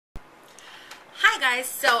guys,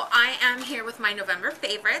 so I am here with my November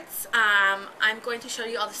favorites. I'm going to show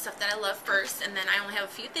you all the stuff that I love first, and then I only have a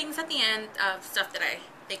few things at the end of stuff that I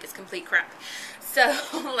think is complete crap. So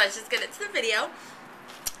let's just get into the video.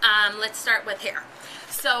 Let's start with hair.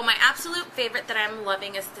 So my absolute favorite that I'm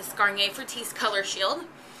loving is this Garnier Fructis Color Shield.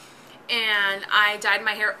 And I dyed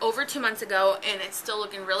my hair over 2 months ago, and it's still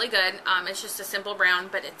looking really good. It's just a simple brown,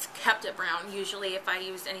 but it's kept it brown. Usually if I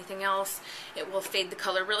use anything else, it will fade the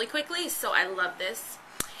color really quickly, so I love this.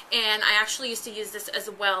 And I actually used to use this as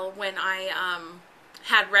well when I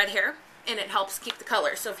had red hair, and it helps keep the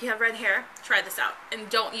color. So if you have red hair, try this out. And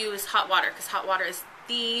don't use hot water, because hot water is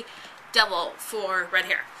the devil for red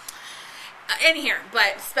hair. Any hair,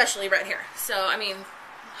 but especially red hair. So, I mean,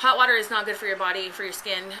 hot water is not good for your body, for your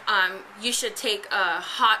skin. You should take a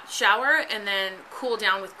hot shower and then cool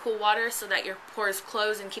down with cool water so that your pores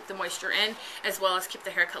close and keep the moisture in, as well as keep the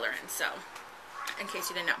hair color in. So, in case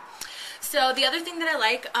you didn't know. So, the other thing that I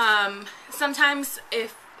like, sometimes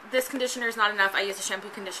if this conditioner is not enough, I use a shampoo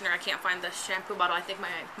conditioner. I can't find the shampoo bottle. I think my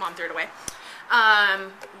mom threw it away.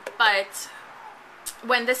 But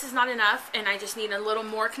when this is not enough and I just need a little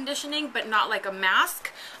more conditioning but not like a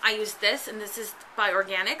mask, I use this, and this is by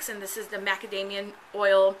Organics, and this is the macadamia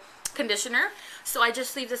oil conditioner. So I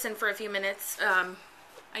just leave this in for a few minutes.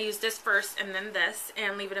 I use this first and then this,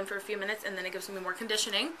 and leave it in for a few minutes, and then it gives me more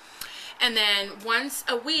conditioning. And then once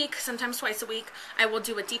a week, sometimes twice a week, I will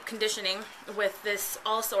do a deep conditioning with this,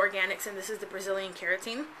 also Organics, and this is the Brazilian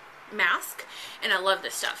Keratin mask, and I love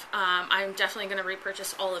this stuff. I'm definitely going to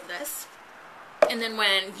repurchase all of this. And then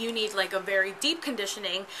when you need like a very deep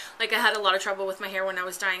conditioning, like I had a lot of trouble with my hair when I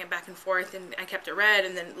was dyeing it back and forth, and I kept it red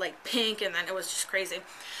and then like pink, and then it was just crazy.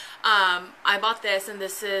 I bought this, and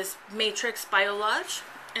this is Matrix Biolage,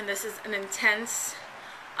 and this is an intense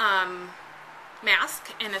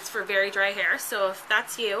mask, and it's for very dry hair. So if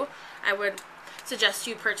that's you, I would suggest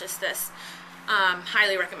you purchase this.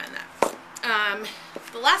 Highly recommend that.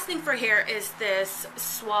 The last thing for hair is this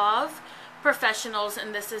Suave Professionals,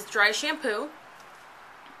 and this is dry shampoo.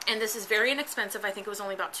 And this is very inexpensive. I think it was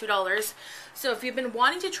only about $2. So if you've been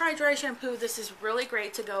wanting to try dry shampoo, this is really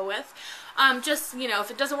great to go with. Just, you know, if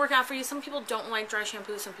it doesn't work out for you, some people don't like dry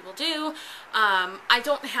shampoo, some people do. I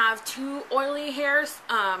don't have too oily hairs.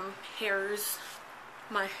 My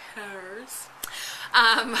hairs.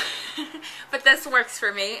 But this works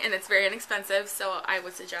for me, and it's very inexpensive. So I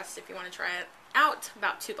would suggest, if you want to try it out,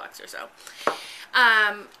 about $2 or so.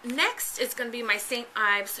 Next is going to be my St.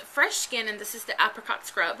 Ives Fresh Skin, and this is the Apricot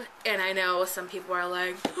Scrub. And I know some people are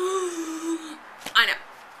like, I know,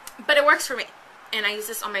 but it works for me. And I use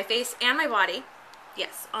this on my face and my body.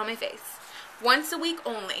 Yes, on my face. Once a week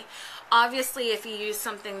only. Obviously, if you use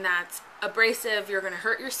something that's abrasive, you're going to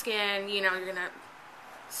hurt your skin, you know, you're going to...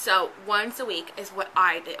 So once a week is what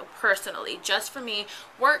I do personally. Just for me.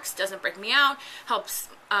 Works, doesn't break me out, helps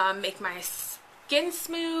make my skin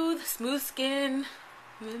smooth skin.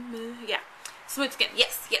 Yeah, smooth skin.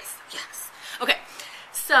 Yes, yes, yes. Okay,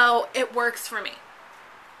 so it works for me.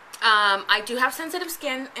 I do have sensitive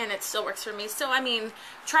skin, and it still works for me. So, I mean,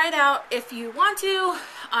 try it out if you want to.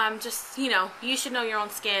 Just, you know, you should know your own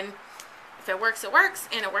skin. If it works,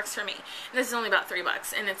 and it works for me. And this is only about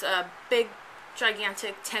 $3, and it's a big,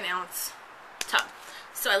 gigantic 10-ounce tub.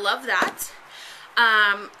 So I love that.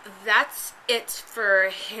 That's it for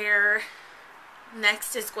hair.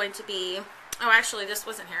 Next is going to be, oh, actually this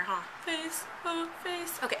wasn't hair, huh? Face,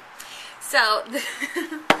 face. Okay, so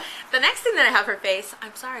the next thing that I have for face,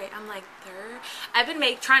 I'm sorry, I'm like, I've been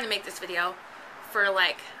trying to make this video for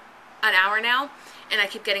like an hour now, and I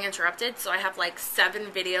keep getting interrupted, so I have like 7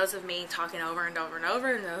 videos of me talking over and over and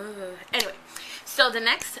over, and anyway, so the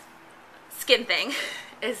next skin thing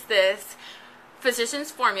is this Physicians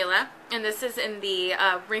Formula, and this is in the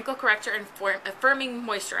Wrinkle Corrector and Affirming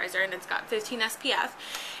Moisturizer, and it's got 15 SPF,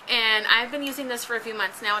 and I've been using this for a few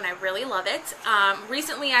months now, and I really love it.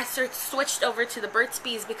 Recently I switched over to the Burt's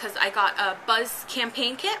Bees because I got a Buzz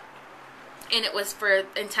campaign kit, and it was for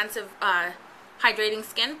intensive hydrating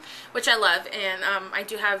skin, which I love, and I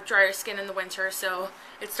do have drier skin in the winter, so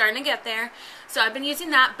it's starting to get there. So I've been using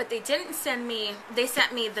that, but they didn't send me, they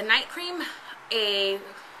sent me the night cream, a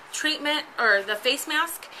treatment, or the face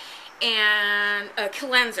mask, and a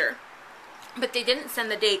cleanser, but they didn't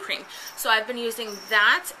send the day cream. So I've been using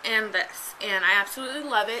that and this, and I absolutely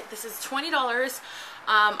love it. This is $20.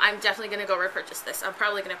 I'm definitely going to go repurchase this. I'm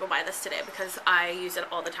probably going to go buy this today because I use it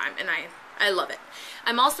all the time, and I love it.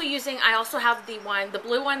 I'm also using, I also have the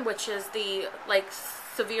blue one, which is the like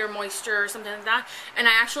severe moisture or something like that, and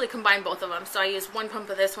I actually combine both of them. So I use one pump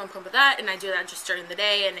of this, one pump of that, and I do that just during the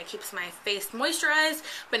day, and it keeps my face moisturized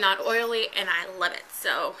but not oily, and I love it.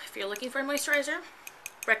 So if you're looking for a moisturizer,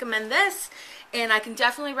 recommend this. And I can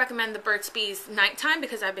definitely recommend the Burt's Bees Nighttime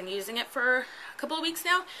because I've been using it for a couple of weeks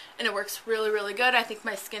now, and it works really, really good. I think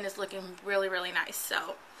my skin is looking really, really nice.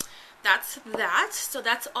 So that's that. So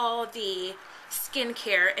that's all the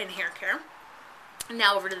skincare and hair care.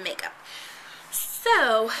 Now over to the makeup.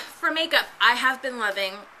 So for makeup, I have been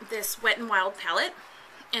loving this Wet n Wild palette,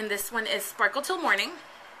 and this one is Sparkle Till Morning,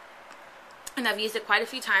 and I've used it quite a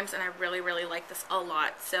few times, and I really, really like this a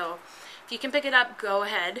lot. So if you can pick it up, go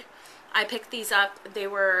ahead. I picked these up. They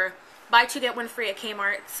were buy two get one free at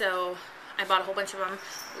Kmart, so I bought a whole bunch of them.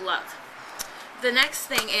 Love. The next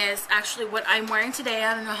thing is actually what I'm wearing today.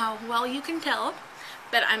 I don't know how well you can tell,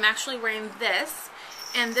 but I'm actually wearing this,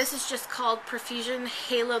 and this is just called Profusion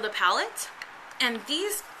Halo the palette, and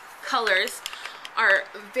these colors are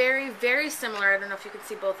very, very similar. I don't know if you can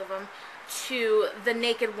see both of them, to the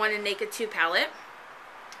Naked 1 and Naked 2 palette.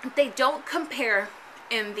 They don't compare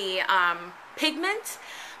in the pigment,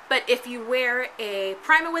 but if you wear a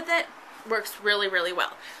primer with it, works really, really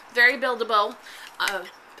well. Very buildable.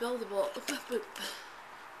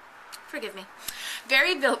 Forgive me.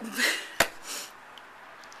 Very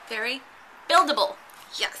buildable.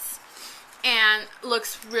 Yes. And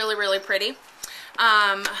looks really, really pretty.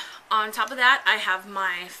 On top of that, I have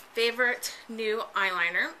my favorite new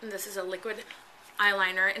eyeliner. And this is a liquid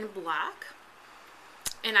eyeliner in black.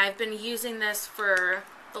 And I've been using this for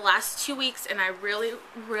the last 2 weeks, and I really,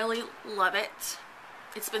 really love it.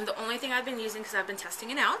 It's been the only thing I've been using because I've been testing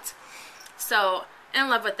it out. So, in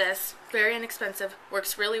love with this. Very inexpensive.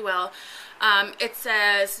 Works really well. It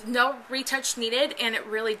says no retouch needed, and it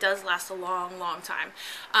really does last a long, long time.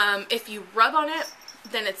 If you rub on it,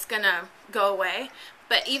 then it's gonna go away.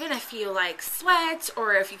 But even if you like sweat,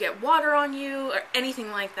 or if you get water on you, or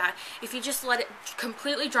anything like that, if you just let it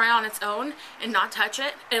completely dry on its own and not touch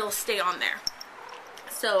it, it'll stay on there.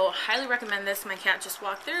 So, highly recommend this. My cat just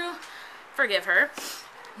walked through. Forgive her.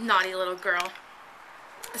 Naughty little girl.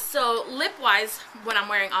 So, lip-wise, what I'm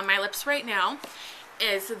wearing on my lips right now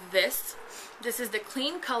is this. This is the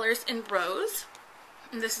Clean Colors in Rose.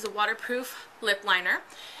 And this is a waterproof lip liner.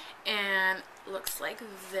 And it looks like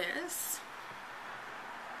this.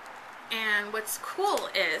 And what's cool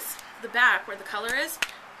is the back, where the color is,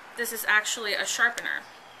 this is actually a sharpener.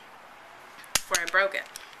 Before I broke it.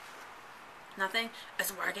 Nothing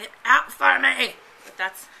is working out for me. But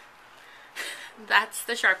that's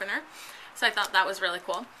the sharpener. So I thought that was really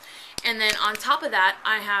cool. And then on top of that,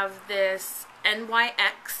 I have this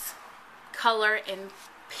NYX color in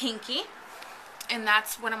Pinky. And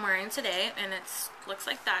that's what I'm wearing today. And it looks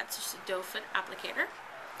like that. It's just a doe foot applicator.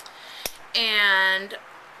 And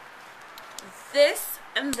this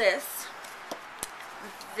and this,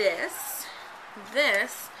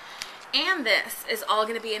 and this is all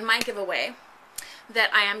going to be in my giveaway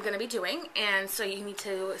that I am going to be doing, and so you need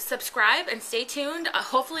to subscribe and stay tuned.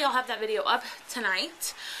 Hopefully I'll have that video up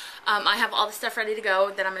tonight. I have all the stuff ready to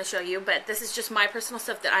go that I'm going to show you, but this is just my personal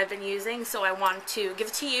stuff that I've been using, so I want to give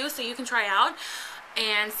it to you so you can try out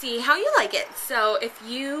and see how you like it. So if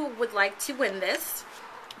you would like to win this,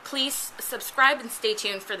 please subscribe and stay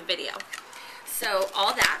tuned for the video. So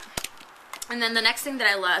all that. And then the next thing that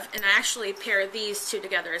I love, and I actually pair these two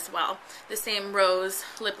together as well, the same rose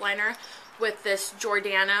lip liner with this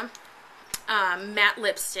Jordana matte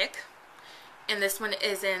lipstick. And this one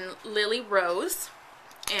is in Lily Rose.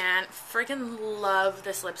 And freaking love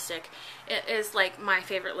this lipstick. It is like my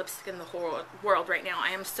favorite lipstick in the whole world right now.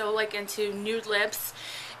 I am so like into nude lips,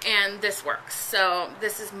 and this works. So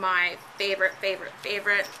this is my favorite.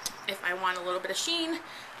 If I want a little bit of sheen,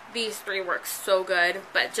 these three work so good,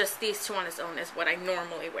 but just these two on its own is what I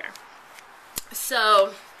normally wear.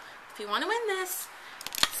 So if you want to win this,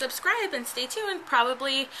 subscribe and stay tuned.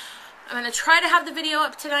 Probably I'm going to try to have the video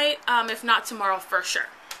up tonight, if not tomorrow for sure.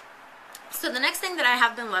 So the next thing that I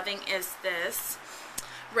have been loving is this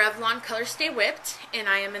Revlon Color Stay Whipped, and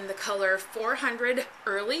I am in the color 400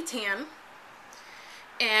 Early Tan.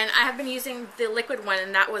 And I have been using the liquid one,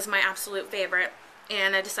 and that was my absolute favorite.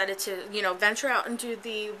 And I decided to, you know, venture out and do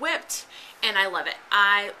the whipped, and I love it.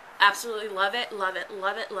 I absolutely love it, love it,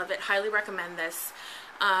 love it, love it. Highly recommend this.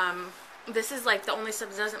 This is like the only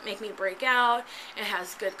stuff that doesn't make me break out. It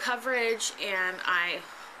has good coverage, and I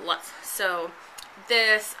love. So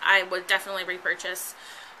this I would definitely repurchase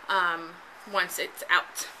once it's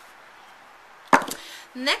out.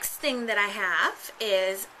 Next thing that I have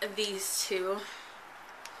is these two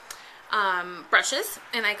brushes,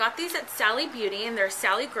 and I got these at Sally Beauty, and they're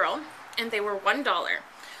Sally Girl, and they were $1.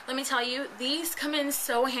 Let me tell you, these come in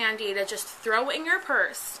so handy to just throw in your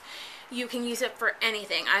purse. You can use it for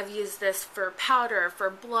anything. I've used this for powder, for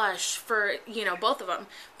blush, for, you know, both of them.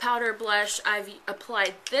 Powder, blush, I've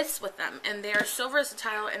applied this with them, and they're so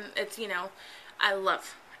versatile, and it's, you know, I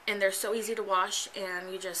love. And they're so easy to wash,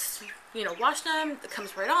 and you just, you know, wash them, it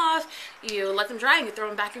comes right off, you let them dry, and you throw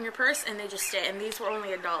them back in your purse, and they just stay. And these were only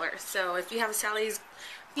 $1. So if you have a Sally's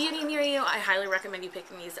Beauty near you, I highly recommend you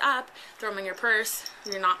picking these up, throw them in your purse.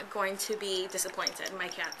 You're not going to be disappointed. My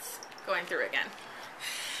cat's going through again.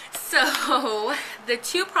 So the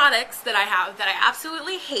two products that I have that I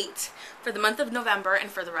absolutely hate for the month of November and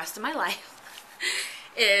for the rest of my life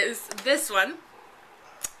is this one,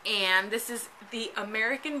 and this is the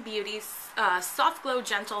American Beauty Soft Glow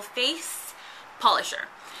Gentle Face Polisher.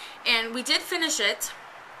 And we did finish it,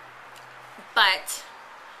 but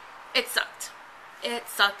it sucked. It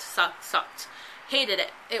sucked. Hated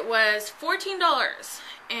it. It was $14,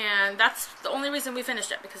 and that's the only reason we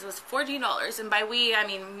finished it, because it was $14. And by we, I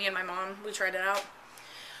mean me and my mom. We tried it out.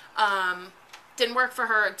 Didn't work for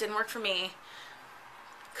her. Didn't work for me.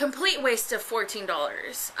 Complete waste of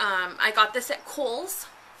 $14. I got this at Kohl's.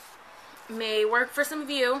 May work for some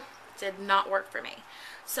of you. Did not work for me.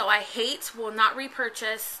 So I hate, will not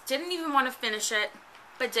repurchase. Didn't even want to finish it,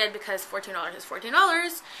 but did because $14 is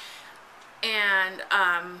 $14. And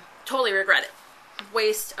totally regret it.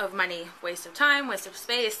 Waste of money, waste of time, waste of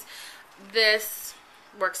space. This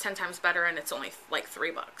works 10 times better, and it's only like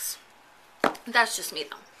 $3. That's just me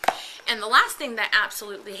though. And the last thing that I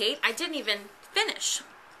absolutely hate, I didn't even finish.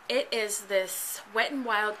 It is this Wet n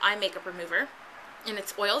Wild eye makeup remover, and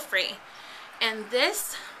it's oil free. And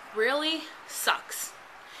this really sucks.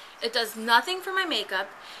 It does nothing for my makeup.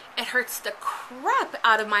 It hurts the crap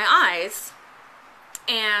out of my eyes,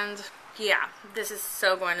 and yeah, this is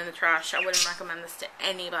so going in the trash. I wouldn't recommend this to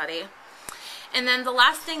anybody. And then the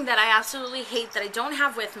last thing that I absolutely hate that I don't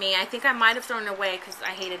have with me, I think I might have thrown it away because I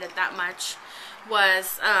hated it that much,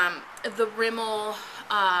 was the Rimmel,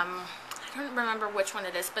 I don't remember which one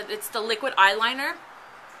it is, but it's the liquid eyeliner.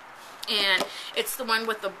 And it's the one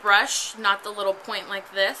with the brush, not the little point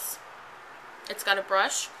like this. It's got a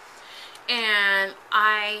brush. And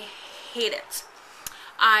I hate it.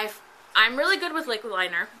 I'm really good with liquid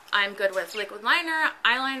liner. I'm good with liquid liner,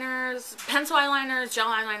 eyeliners, pencil eyeliners, gel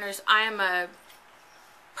eyeliners. I am a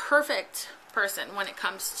perfect person when it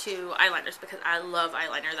comes to eyeliners because I love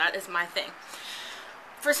eyeliner. That is my thing.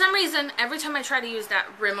 For some reason, every time I try to use that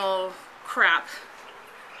Rimmel crap,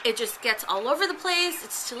 it just gets all over the place.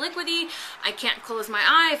 It's too liquidy. I can't close my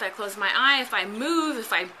eye. If I close my eye, if I move,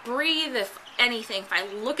 if I breathe, if anything, if I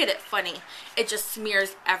look at it funny, it just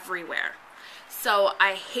smears everywhere. So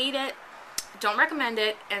I hate it, don't recommend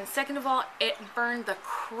it, and second of all, it burned the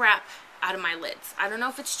crap out of my lids. I don't know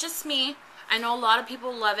if it's just me. I know a lot of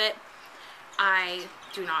people love it. I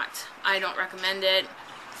do not. I don't recommend it,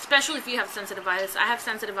 especially if you have sensitive eyes. I have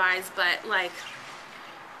sensitive eyes, but like,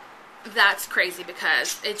 that's crazy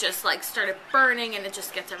because it just like started burning and it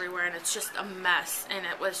just gets everywhere and it's just a mess, and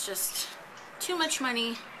it was just too much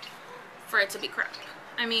money for it to be crap.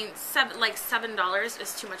 I mean, $7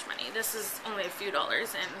 is too much money. This is only a few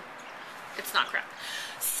dollars, and it's not crap.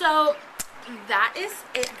 So that is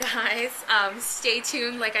it, guys. Stay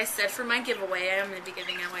tuned, like I said, for my giveaway. I'm going to be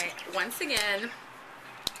giving away, once again,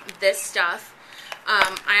 this stuff.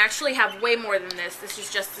 I actually have way more than this. This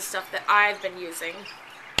is just the stuff that I've been using.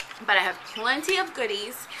 But I have plenty of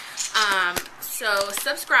goodies. So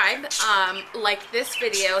subscribe, like this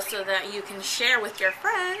video so that you can share with your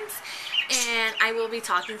friends. And I will be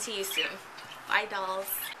talking to you soon. Bye, dolls.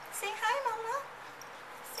 Say hi, Mama.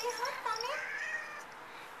 Say hi, Mommy.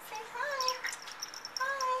 Say hi.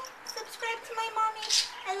 Hi. Subscribe to my mommy.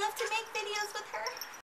 I love to make videos with her.